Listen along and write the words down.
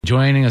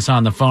Joining us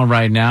on the phone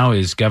right now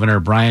is Governor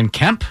Brian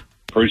Kemp.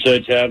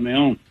 Appreciate you having me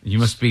on. You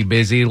must be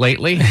busy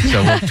lately,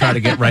 so we'll try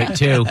to get right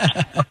to.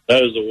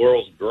 That is the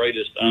world's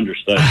greatest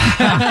understatement.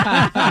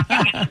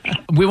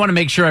 We want to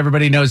make sure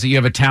everybody knows that you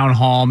have a town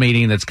hall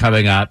meeting that's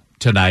coming up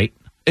tonight.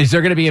 Is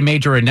there going to be a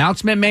major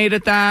announcement made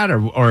at that,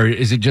 or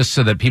is it just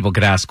so that people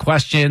could ask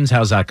questions?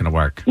 How's that going to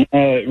work?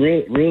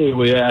 Really,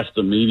 we asked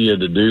the media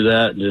to do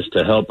that just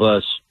to help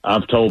us.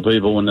 I've told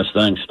people when this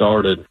thing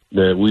started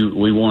that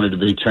we wanted to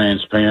be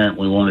transparent.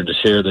 We wanted to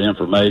share the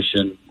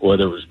information,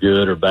 whether it was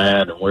good or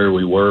bad, and where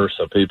we were,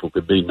 so people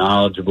could be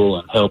knowledgeable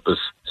and help us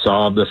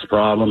solve this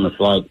problem. It's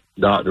like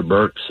Dr.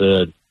 Burke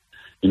said,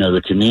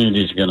 the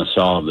community is going to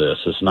solve this.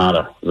 It's not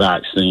a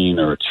vaccine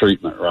or a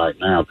treatment right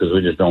now because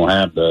we just don't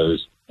have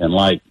those. And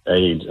like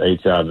AIDS,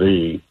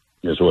 HIV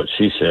is what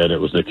she said. It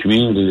was the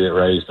community that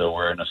raised the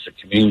awareness, the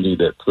community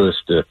that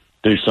pushed to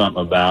do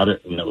something about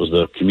it, and it was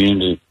the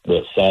community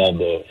that solved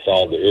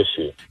the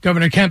issue.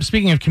 Governor Kemp,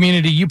 speaking of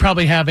community, you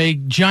probably have a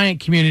giant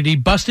community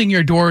busting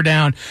your door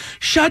down.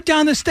 Shut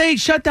down the state,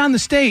 shut down the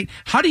state.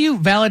 How do you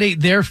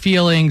validate their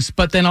feelings,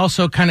 but then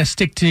also kind of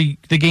stick to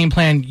the game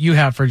plan you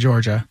have for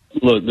Georgia?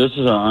 Look, this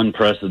is an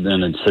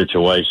unprecedented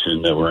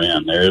situation that we're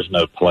in. There is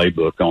no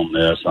playbook on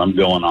this. I'm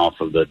going off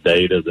of the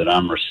data that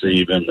I'm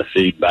receiving, the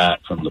feedback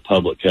from the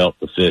public health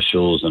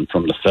officials and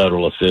from the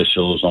federal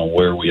officials on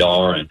where we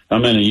are. And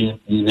I'm in a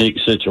unique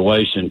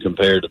situation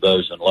compared to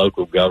those in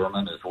local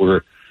government as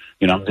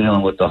I'm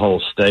dealing with the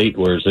whole state,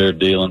 whereas they're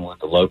dealing with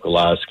the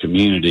localized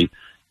community.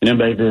 And it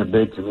may be a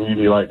big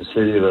community like the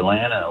city of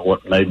Atlanta, or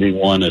what may be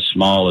one as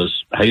small as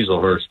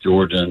Hazelhurst,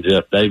 Georgia, and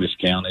Jeff Davis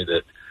County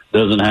that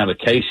doesn't have a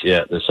case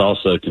yet, that's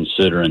also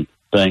considering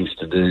things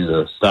to do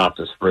to stop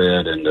the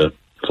spread and to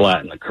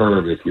flatten the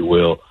curve, if you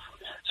will.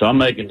 So I'm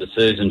making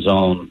decisions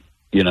on,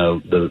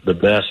 the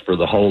best for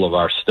the whole of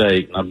our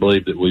state, and I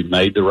believe that we've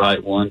made the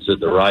right ones at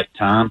the right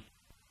time.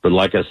 But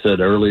like I said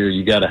earlier,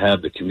 you got to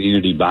have the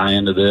community buy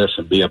into this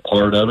and be a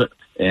part of it.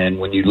 And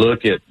when you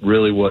look at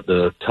really what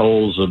the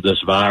tolls of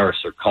this virus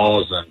are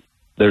causing,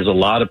 there's a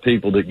lot of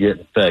people that get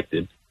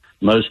infected.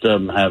 Most of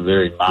them have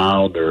very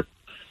mild or,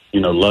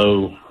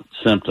 low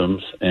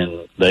symptoms,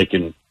 and they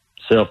can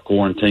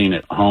self-quarantine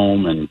at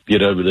home and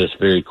get over this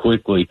very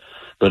quickly.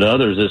 But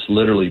others, it's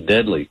literally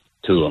deadly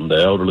to them,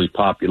 the elderly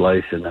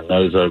population and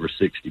those over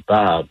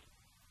 65,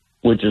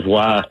 which is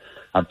why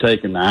I've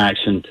taken the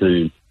action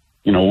to,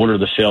 order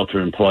the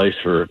shelter in place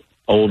for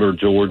older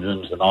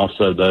Georgians and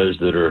also those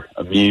that are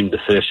immune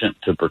deficient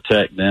to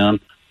protect them.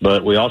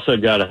 But we also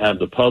got to have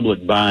the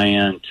public buy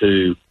in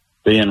to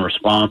being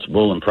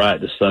responsible and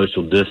practice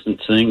social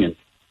distancing. And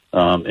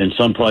in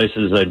some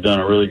places, they've done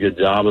a really good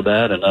job of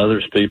that, and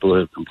others, people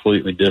have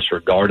completely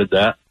disregarded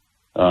that,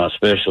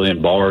 especially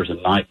in bars and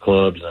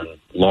nightclubs and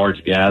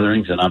large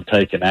gatherings. And I've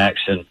taken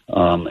action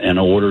and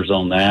orders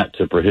on that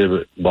to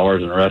prohibit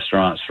bars and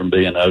restaurants from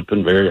being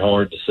open. Very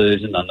hard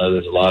decision. I know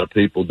there's a lot of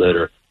people that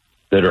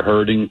are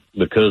hurting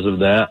because of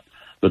that,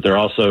 but they're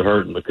also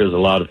hurting because a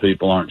lot of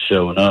people aren't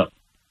showing up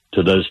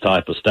to those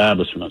type of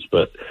establishments.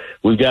 But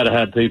we've got to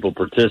have people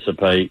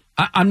participate.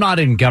 I'm not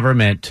in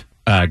government,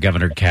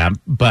 Governor Kemp,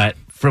 but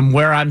from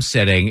where I'm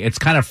sitting, it's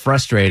kind of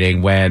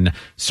frustrating when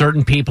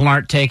certain people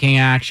aren't taking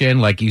action,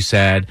 like you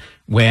said,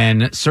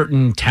 when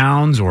certain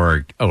towns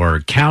or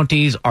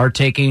counties are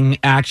taking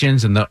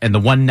actions and the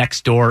one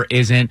next door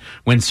isn't,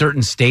 when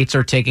certain states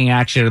are taking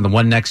action and the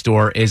one next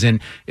door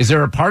isn't. Is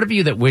there a part of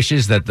you that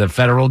wishes that the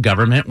federal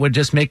government would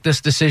just make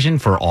this decision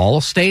for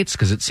all states?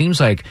 Because it seems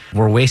like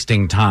we're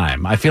wasting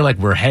time. I feel like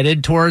we're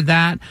headed toward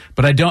that,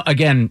 but I don't,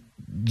 again,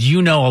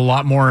 you know a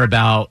lot more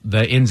about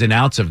the ins and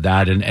outs of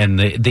that and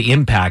the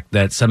impact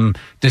that some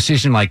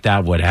decision like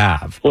that would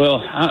have.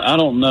 Well, I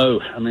don't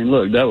know. I mean,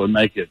 look, that would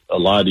make it a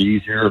lot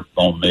easier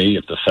on me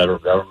if the federal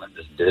government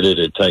just did it.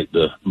 It'd take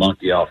the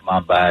monkey off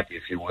my back,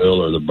 if you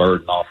will, or the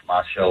burden off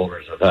my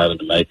shoulders of having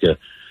to make a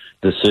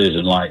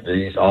decision like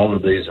these. All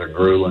of these are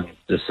grueling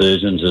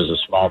decisions. As a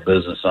small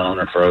business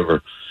owner for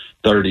over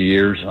 30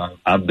 years,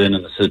 I've been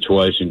in the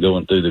situation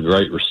going through the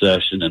Great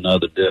Recession and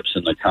other dips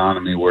in the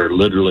economy where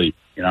literally,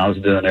 I was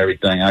doing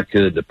everything I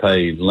could to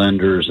pay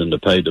lenders and to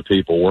pay the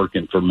people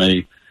working for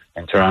me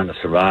and trying to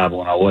survive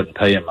when I wasn't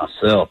paying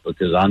myself,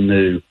 because I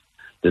knew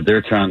that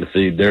they're trying to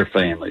feed their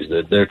families,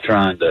 that they're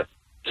trying to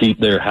keep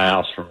their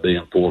house from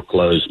being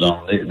foreclosed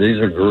on.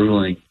 These are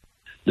grueling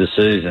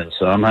decisions,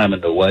 so I'm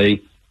having to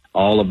weigh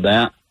all of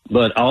that.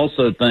 But I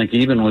also think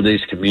even with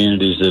these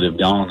communities that have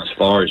gone as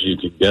far as you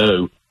can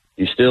go,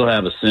 you still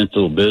have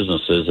essential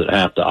businesses that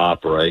have to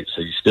operate.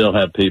 So you still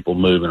have people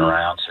moving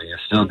around. So you're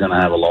still going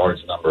to have a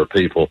large number of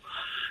people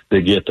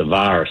that get the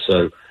virus.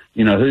 So,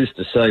 who's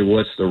to say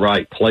what's the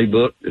right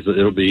playbook?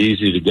 It'll be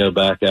easy to go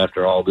back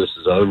after all this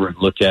is over and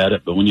look at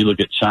it. But when you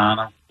look at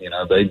China,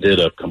 they did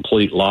a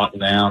complete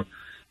lockdown,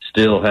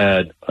 still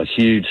had a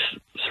huge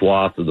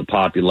swath of the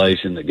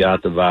population that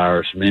got the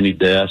virus, many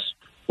deaths,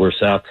 where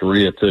South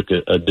Korea took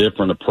a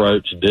different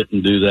approach,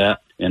 didn't do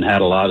that, and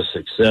had a lot of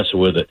success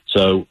with it.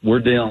 So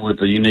we're dealing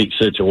with a unique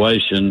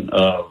situation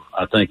of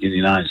I think in the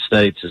United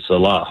States, it's a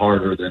lot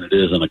harder than it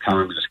is in a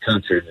communist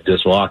country to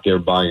just lock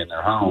everybody in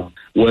their home,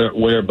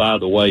 where by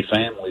the way,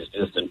 families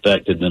just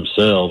infected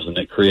themselves, and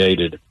it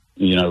created,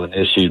 an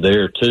issue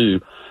there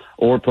too.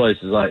 Or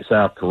places like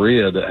South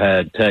Korea that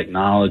had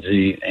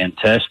technology and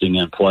testing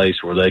in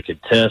place where they could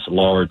test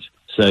large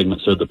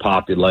segments of the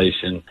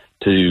population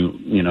to,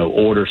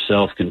 order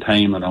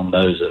self-containment on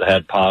those that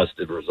had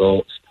positive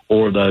results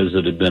or those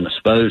that had been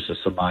exposed to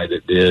somebody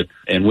that did.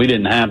 And we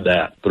didn't have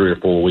that 3 or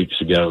 4 weeks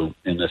ago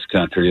in this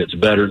country. It's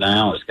better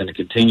now. It's going to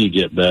continue to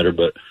get better,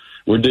 but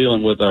we're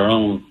dealing with our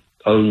own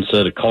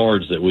set of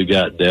cards that we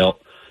got dealt.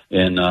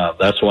 And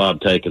that's why I'm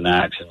taking the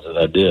actions that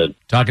I did.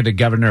 Talking to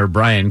Governor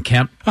Brian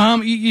Kemp.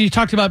 You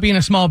talked about being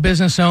a small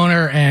business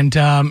owner and,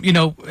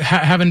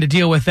 having to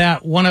deal with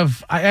that. I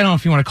don't know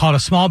if you want to call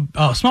it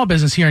a small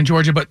business here in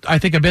Georgia, but I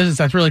think a business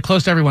that's really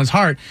close to everyone's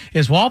heart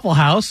is Waffle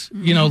House,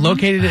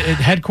 located,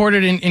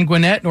 headquartered in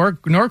Gwinnett,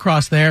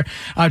 Norcross there,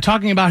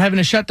 talking about having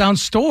to shut down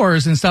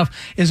stores and stuff.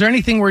 Is there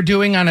anything we're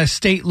doing on a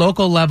state,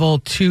 local level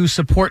to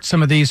support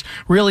some of these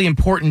really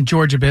important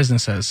Georgia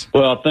businesses?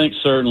 Well, I think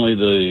certainly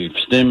the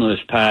stimulus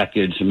package,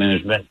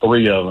 there's been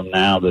 3 of them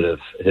now that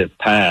have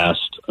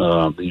passed.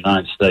 The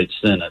United States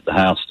Senate, the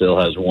House still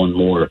has one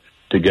more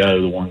to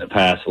go, the one that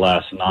passed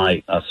last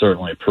night. I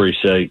certainly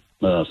appreciate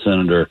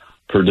Senator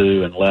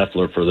Perdue and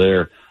Loeffler for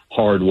their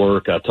hard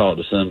work. I talked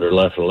to Senator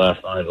Loeffler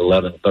last night at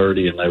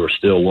 11:30, and they were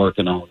still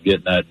working on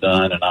getting that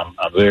done. And I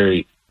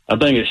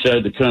think it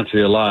showed the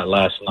country a lot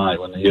last night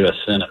when the U.S.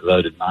 Senate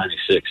voted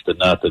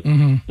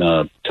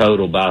 96-0,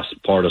 total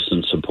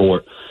bipartisan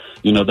support.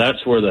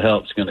 That's where the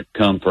help's going to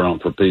come from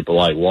for people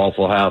like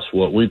Waffle House.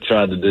 What we've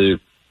tried to do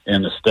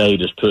in the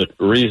state is put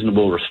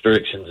reasonable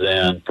restrictions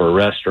in for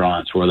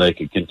restaurants where they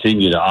can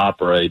continue to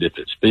operate if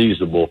it's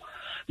feasible.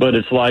 But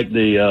it's like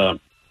the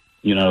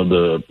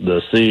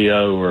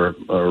CEO or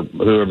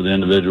whoever the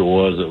individual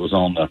was that was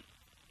on the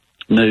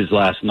news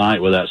last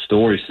night with that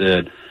story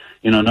said,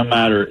 no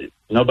matter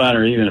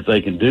even if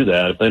they can do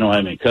that, if they don't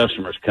have any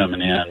customers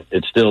coming in,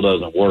 it still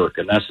doesn't work.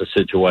 And that's the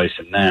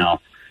situation now.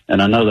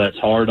 And I know that's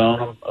hard on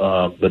them,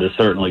 but it's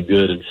certainly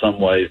good in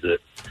some ways that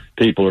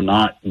people are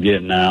not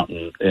getting out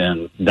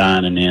and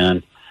dining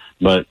in.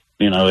 But,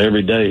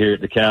 every day here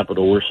at the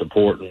Capitol, we're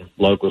supporting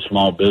local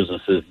small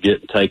businesses,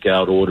 getting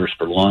takeout orders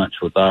for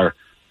lunch with our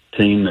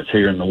team that's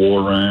here in the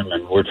war room.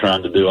 And we're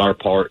trying to do our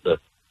part to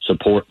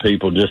support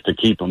people just to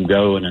keep them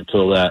going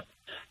until that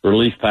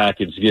relief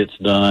package gets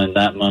done,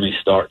 that money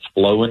starts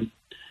flowing.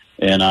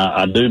 And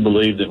I do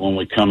believe that when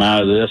we come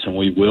out of this, and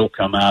we will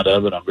come out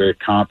of it, I'm very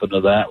confident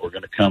of that, we're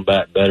going to come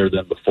back better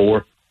than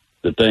before.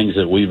 The things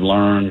that we've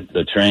learned,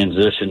 the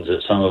transitions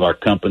that some of our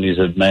companies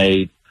have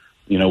made,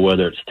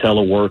 whether it's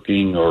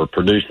teleworking or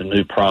producing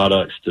new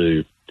products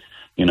to,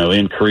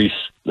 increase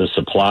the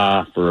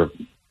supply for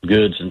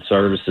goods and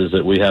services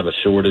that we have a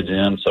shortage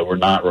in, so we're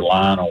not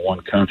relying on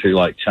one country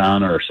like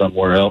China or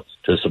somewhere else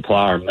to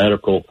supply our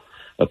medical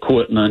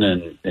equipment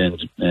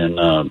and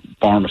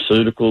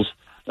pharmaceuticals.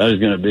 That is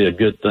going to be a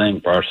good thing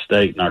for our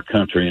state and our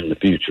country in the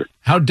future.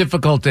 How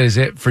difficult is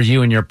it for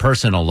you in your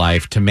personal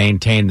life to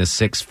maintain the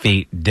 6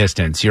 feet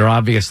distance? You're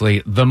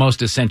obviously the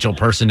most essential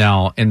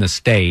personnel in the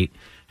state.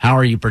 How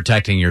are you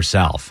protecting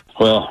yourself?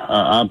 Well,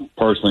 I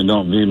personally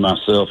don't view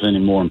myself any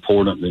more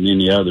important than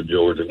any other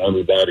Georgian.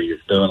 Everybody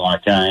is doing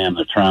like I am.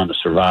 They're trying to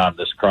survive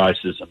this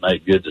crisis and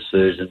make good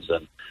decisions,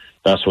 and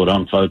that's what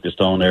I'm focused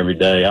on every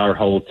day. Our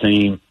whole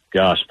team,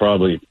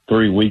 probably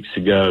 3 weeks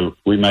ago,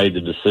 we made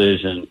the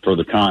decision for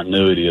the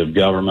continuity of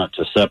government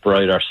to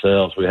separate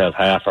ourselves. We have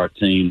half our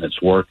team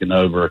that's working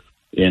over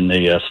in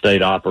the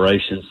State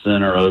Operations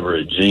Center over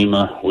at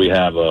GEMA. We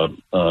have a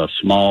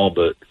small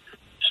but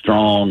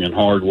strong and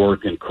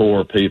hard-working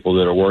core of people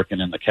that are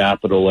working in the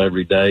Capitol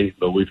every day.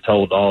 But we've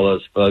told all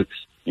those folks,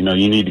 you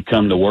need to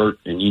come to work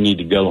and you need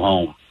to go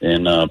home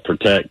and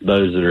protect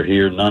those that are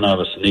here. None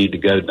of us need to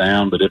go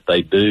down, but if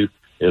they do,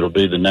 it'll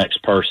be the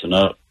next person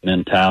up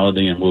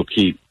mentality, and we'll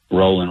keep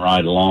rolling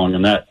right along.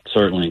 And that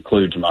certainly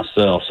includes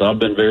myself. So I've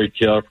been very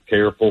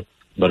careful,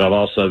 but I've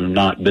also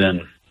not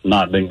been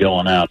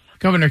going out.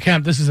 Governor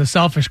Kemp, this is a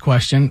selfish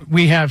question.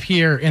 We have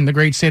here in the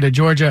great state of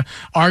Georgia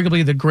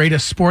arguably the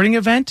greatest sporting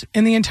event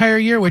in the entire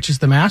year, which is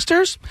the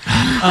Masters.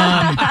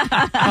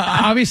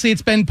 Obviously,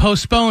 it's been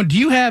postponed. Do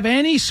you have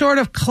any sort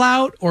of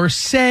clout or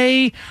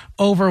say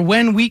over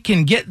when we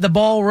can get the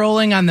ball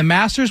rolling on the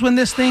Masters when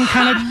this thing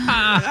kind of...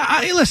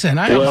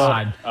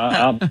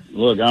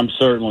 Look, I'm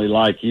certainly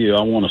like you.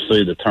 I want to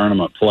see the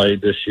tournament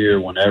played this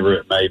year whenever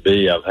it may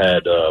be. I've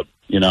had a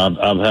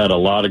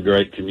lot of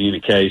great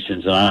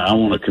communications, and I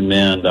want to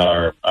commend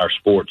our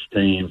sports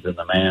teams and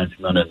the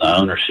management and the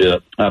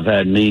ownership. I've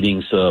had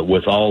meetings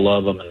with all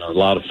of them and a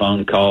lot of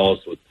phone calls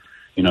with,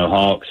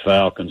 Hawks,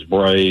 Falcons,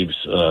 Braves,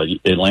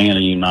 Atlanta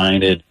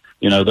United.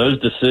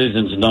 Those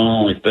decisions don't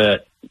only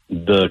affect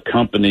the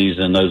companies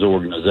and those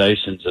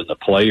organizations and the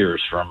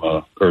players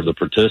or the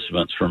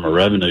participants from a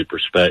revenue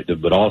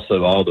perspective, but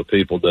also all the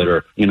people that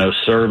are,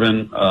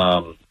 serving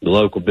the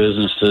local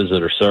businesses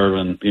that are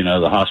serving,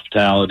 the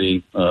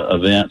hospitality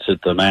events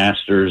at the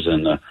Masters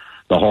and the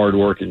the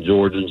hardworking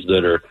Georgians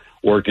that are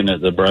working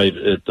at the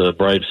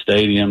Brave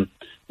Stadium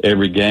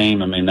every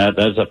game. I mean,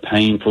 that's a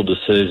painful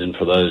decision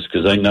for those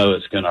because they know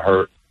it's going to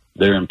hurt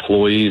their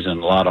employees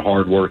and a lot of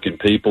hardworking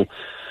people.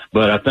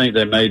 But I think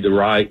they made the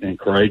right and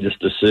courageous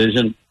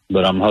decision.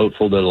 But I'm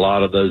hopeful that a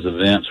lot of those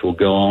events will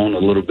go on a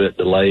little bit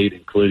delayed,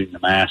 including the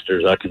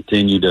Masters. I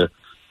continue to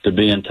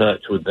be in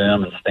touch with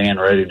them and stand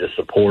ready to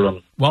support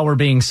them. While we're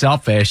being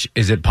selfish,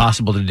 is it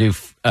possible to do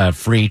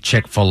free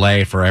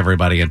Chick-fil-A for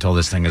everybody until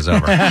this thing is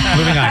over?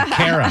 Moving on,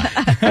 Kara.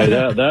 Hey,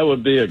 that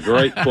would be a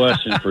great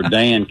question for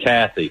Dan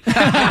Cathy.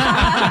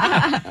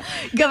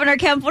 Governor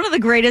Kemp, one of the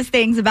greatest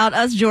things about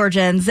us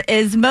Georgians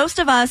is most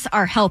of us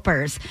are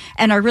helpers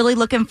and are really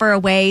looking for a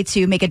way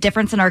to make a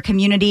difference in our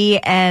community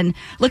and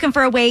looking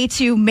for a way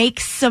to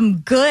make some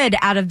good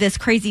out of this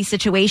crazy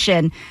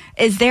situation.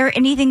 Is there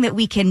anything that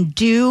we can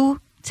do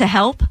to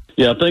help?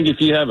 Yeah, I think if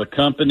you have a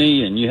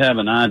company and you have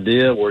an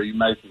idea where you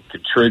may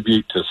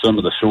contribute to some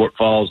of the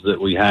shortfalls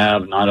that we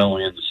have, not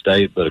only in the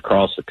state but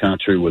across the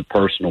country with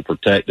personal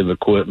protective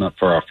equipment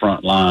for our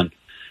frontline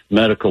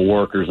medical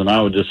workers. And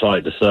I would just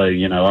like to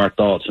say, our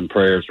thoughts and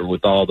prayers are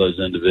with all those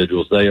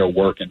individuals. They are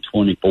working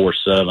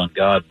 24/7.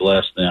 God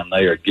bless them.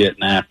 They are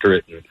getting after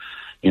it.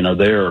 And,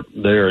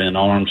 they're in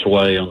harm's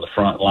way on the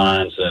front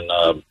lines.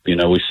 And,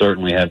 we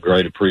certainly have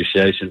great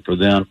appreciation for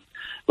them.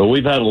 But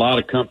we've had a lot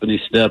of companies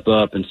step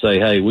up and say,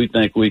 hey, we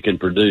think we can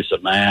produce a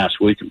mask.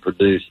 We can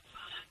produce,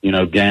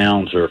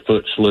 gowns or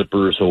foot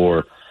slippers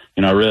or,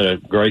 I read a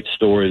great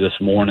story this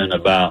morning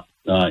about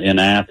in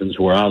Athens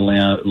where I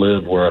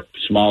live, where a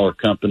smaller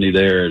company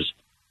there is,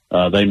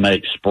 they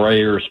make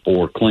sprayers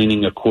for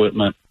cleaning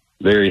equipment,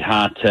 very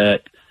high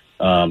tech,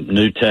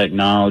 new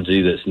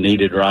technology that's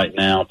needed right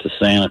now to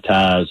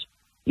sanitize,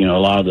 a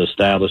lot of the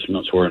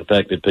establishments where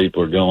infected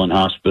people are going,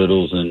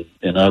 hospitals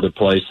and other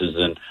places.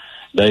 And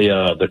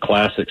the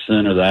Classic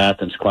Center, the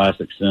Athens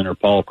Classic Center,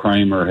 Paul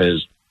Kramer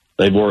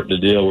they've worked a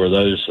deal where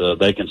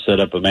they can set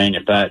up a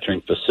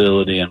manufacturing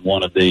facility in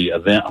one of the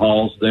event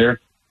halls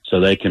there so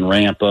they can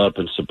ramp up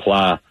and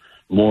supply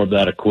more of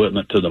that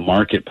equipment to the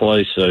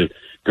marketplace. So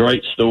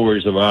great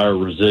stories of our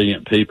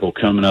resilient people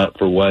coming up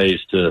for ways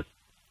to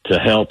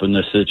help in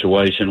this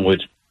situation,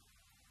 which,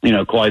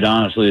 quite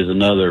honestly is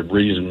another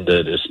reason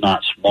that it's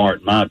not smart,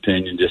 in my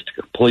opinion, just to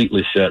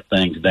completely shut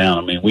things down.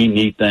 I mean, we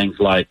need things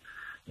like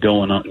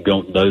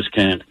those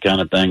kind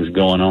of things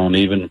going on,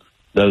 even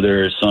though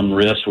there is some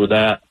risk with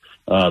that.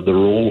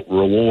 The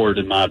reward,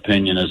 in my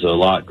opinion, is a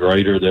lot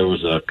greater. There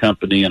was a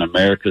company in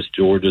Americus,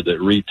 Georgia, that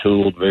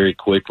retooled very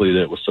quickly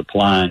that was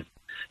supplying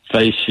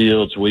face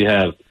shields.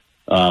 I'd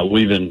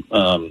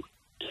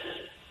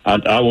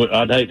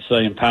hate to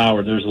say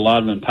empowered. There's a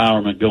lot of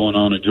empowerment going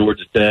on at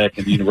Georgia Tech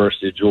and the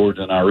University of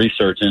Georgia and our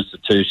research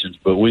institutions,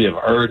 but we have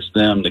urged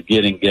them to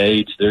get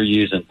engaged. They're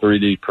using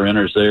 3D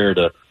printers there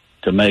to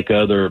make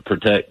other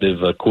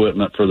protective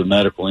equipment for the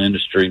medical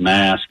industry,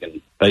 masks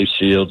and face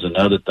shields and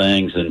other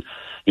things. And,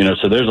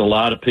 so there's a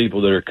lot of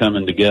people that are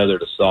coming together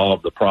to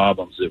solve the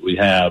problems that we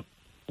have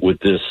with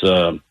this,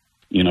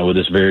 with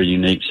this very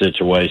unique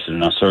situation.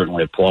 And I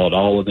certainly applaud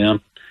all of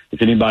them.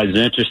 If anybody's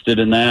interested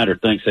in that or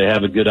thinks they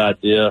have a good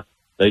idea,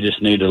 they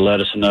just need to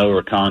let us know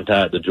or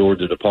contact the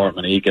Georgia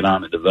Department of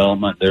Economic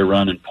Development. They're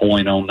running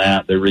point on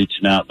that. They're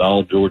reaching out to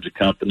all Georgia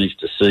companies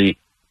to see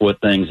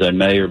what things they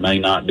may or may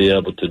not be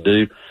able to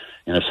do.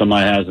 And if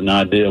somebody has an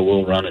idea,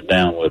 we'll run it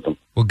down with them.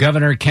 Well,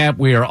 Governor Kemp,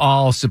 we are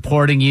all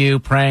supporting you,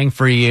 praying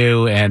for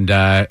you, and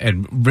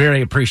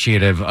very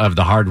appreciative of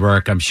the hard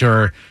work. I'm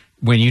sure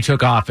when you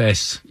took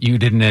office, you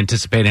didn't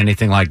anticipate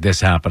anything like this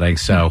happening.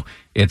 So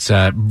it's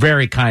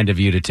very kind of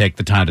you to take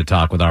the time to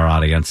talk with our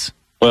audience.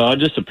 Well, I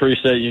just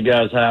appreciate you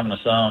guys having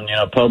us on.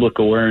 Public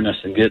awareness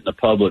and getting the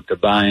public to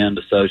buy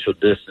into social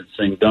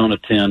distancing. Don't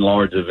attend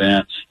large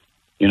events.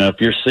 If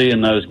you're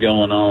seeing those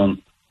going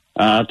on,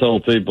 I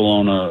told people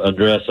on an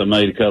address I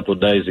made a couple of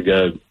days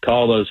ago,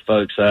 call those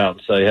folks out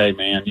and say, hey,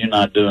 man, you're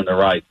not doing the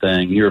right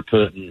thing. You're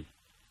putting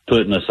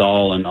us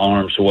all in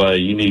harm's way.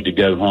 You need to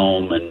go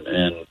home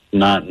and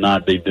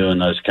not be doing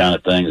those kind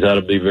of things.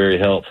 That'll be very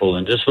helpful.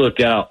 And just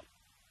look out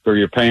for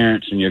your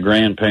parents and your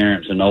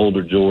grandparents and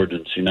older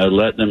Georgians.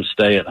 Let them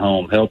stay at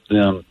home. Help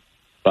them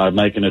by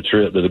making a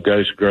trip to the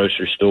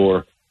grocery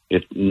store,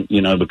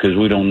 because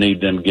we don't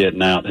need them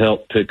getting out.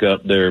 Help pick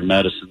up their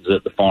medicines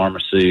at the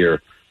pharmacy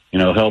or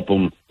help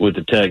them with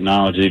the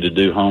technology to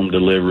do home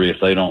delivery if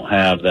they don't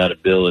have that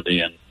ability.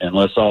 And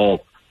let's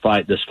all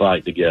fight this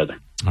fight together.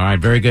 All right,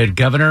 very good.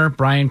 Governor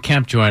Brian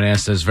Kemp joined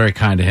us. It's very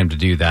kind of him to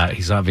do that.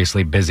 He's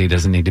obviously busy,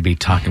 doesn't need to be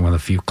talking with a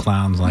few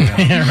clowns like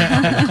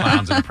the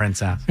clowns in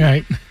Princess.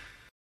 Right.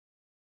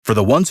 For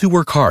the ones who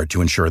work hard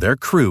to ensure their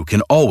crew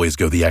can always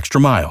go the extra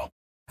mile,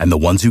 and the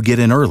ones who get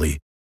in early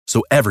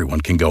so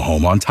everyone can go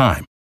home on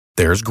time,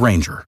 there's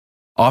Grainger,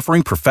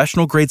 offering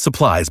professional-grade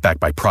supplies backed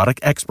by product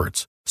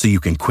experts so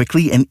you can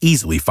quickly and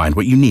easily find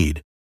what you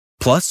need.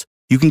 Plus,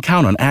 you can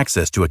count on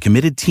access to a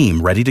committed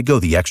team ready to go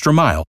the extra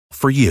mile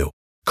for you.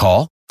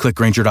 Call, click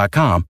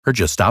Grainger.com, or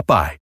just stop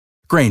by.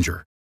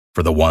 Grainger,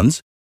 for the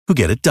ones who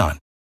get it done.